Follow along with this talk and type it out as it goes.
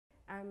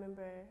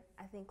remember,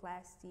 I think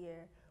last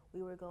year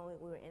we were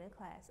in a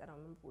class, I don't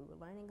remember what we were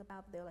learning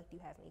about, but they were like, do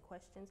you have any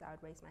questions? I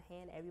would raise my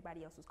hand,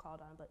 everybody else was called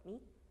on but me.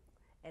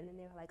 And then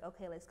they were like,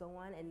 okay, let's go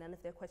on, and none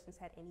of their questions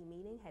had any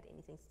meaning, had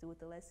anything to do with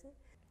the lesson.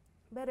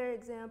 Better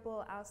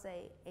example, I'll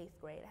say 8th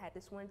grade. I had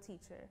this one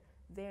teacher,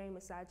 very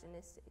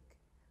misogynistic.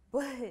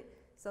 But,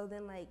 so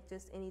then like,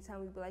 just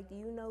anytime we'd be like, do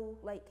you know,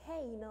 like,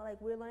 hey, you know, like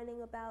we're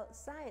learning about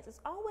science. It's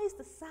always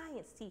the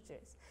science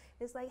teachers.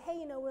 It's like, hey,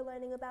 you know, we're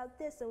learning about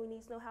this and we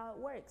need to know how it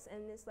works.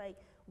 And it's like,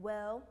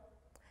 well,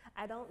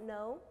 I don't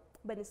know.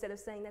 But instead of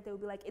saying that, they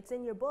would be like, it's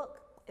in your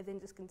book, and then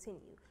just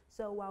continue.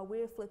 So while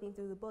we're flipping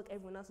through the book,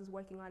 everyone else is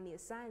working on the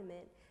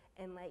assignment.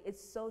 And like,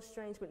 it's so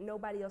strange, but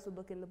nobody else would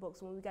look in the book.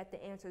 So when we got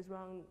the answers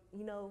wrong,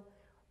 you know,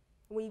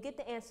 when you get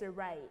the answer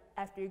right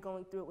after you're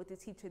going through it with the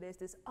teacher, there's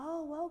this,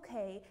 oh,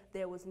 okay,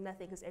 there was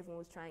nothing, because everyone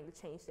was trying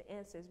to change the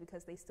answers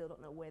because they still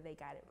don't know where they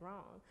got it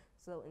wrong.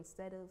 So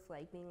instead of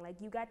like being like,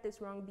 you got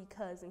this wrong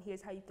because, and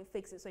here's how you can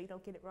fix it so you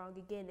don't get it wrong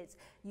again, it's,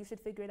 you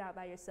should figure it out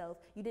by yourself.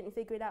 You didn't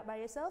figure it out by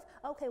yourself?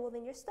 Okay, well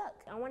then you're stuck.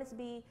 I wanted to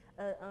be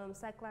a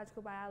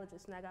psychological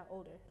biologist when I got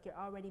older. You're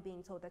already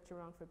being told that you're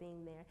wrong for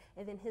being there.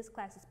 And then his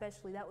class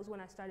especially, that was when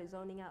I started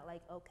zoning out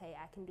like, okay,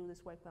 I can do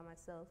this work by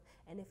myself.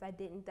 And if I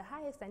didn't, the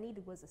highest I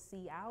needed was a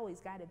C. I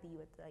always got to be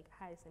with, like,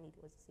 highest I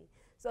needed was a C.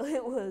 So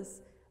it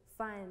was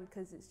fun,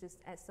 because it's just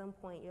at some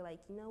point you're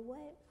like, you know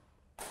what?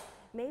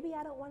 Maybe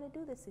I don't want to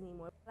do this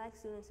anymore. Black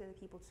students are the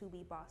people to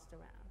be bossed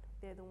around.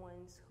 They're the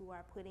ones who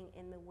are putting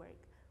in the work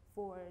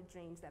for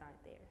dreams that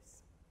aren't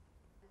theirs.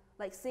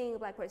 Like seeing a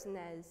black person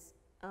as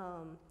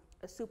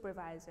a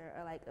supervisor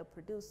or like a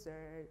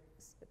producer,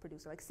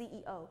 like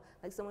CEO,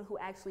 like someone who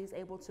actually is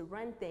able to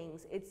run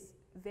things, it's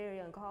very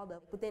uncalled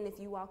of. But then if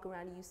you walk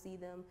around and you see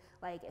them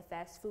like at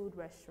fast food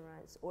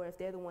restaurants, or if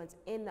they're the ones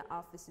in the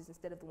offices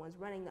instead of the ones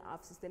running the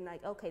offices, then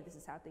like, okay, this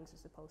is how things are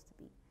supposed to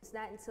be. It's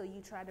not until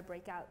you try to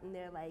break out and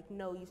they're like,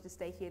 no, you should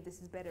stay here,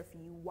 this is better for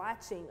you,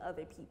 watching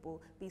other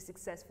people be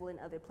successful in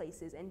other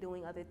places and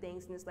doing other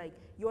things, and it's like,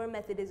 your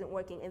method isn't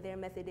working and their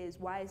method is,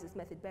 why is this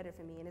method better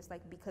for me? And it's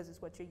like, because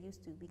it's what you're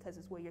used to, because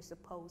it's where you're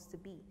supposed to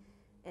be.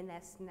 And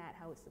that's not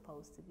how it's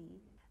supposed to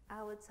be.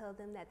 I would tell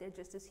them that they're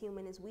just as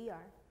human as we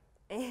are,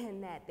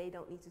 and that they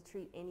don't need to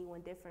treat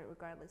anyone different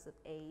regardless of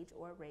age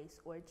or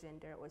race or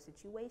gender or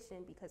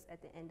situation, because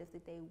at the end of the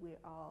day, we're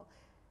all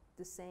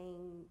the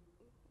same,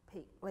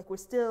 like we're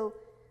still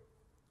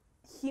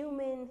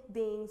human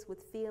beings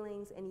with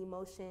feelings and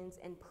emotions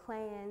and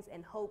plans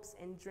and hopes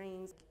and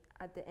dreams.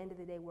 At the end of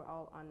the day, we're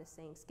all on the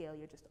same scale,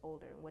 you're just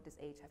older, and what does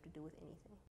age have to do with anything?